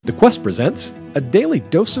The Quest presents A Daily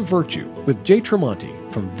Dose of Virtue with Jay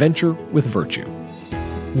Tremonti from Venture with Virtue.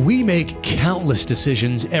 We make countless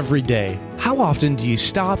decisions every day. How often do you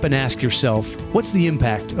stop and ask yourself, what's the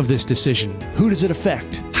impact of this decision? Who does it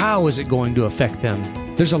affect? How is it going to affect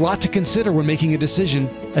them? There's a lot to consider when making a decision,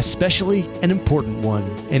 especially an important one.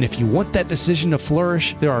 And if you want that decision to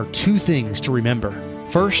flourish, there are two things to remember.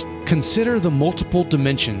 First, consider the multiple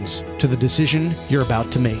dimensions to the decision you're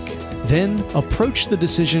about to make. Then, approach the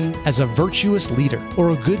decision as a virtuous leader or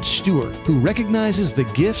a good steward who recognizes the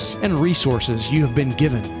gifts and resources you have been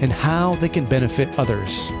given and how they can benefit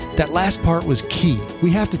others. That last part was key.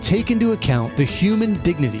 We have to take into account the human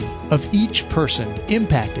dignity of each person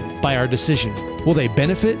impacted by our decision. Will they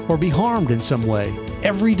benefit or be harmed in some way?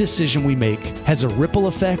 Every decision we make has a ripple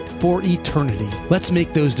effect for eternity. Let's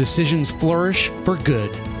make those decisions flourish for good.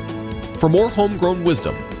 For more homegrown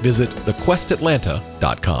wisdom, visit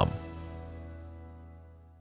thequestatlanta.com.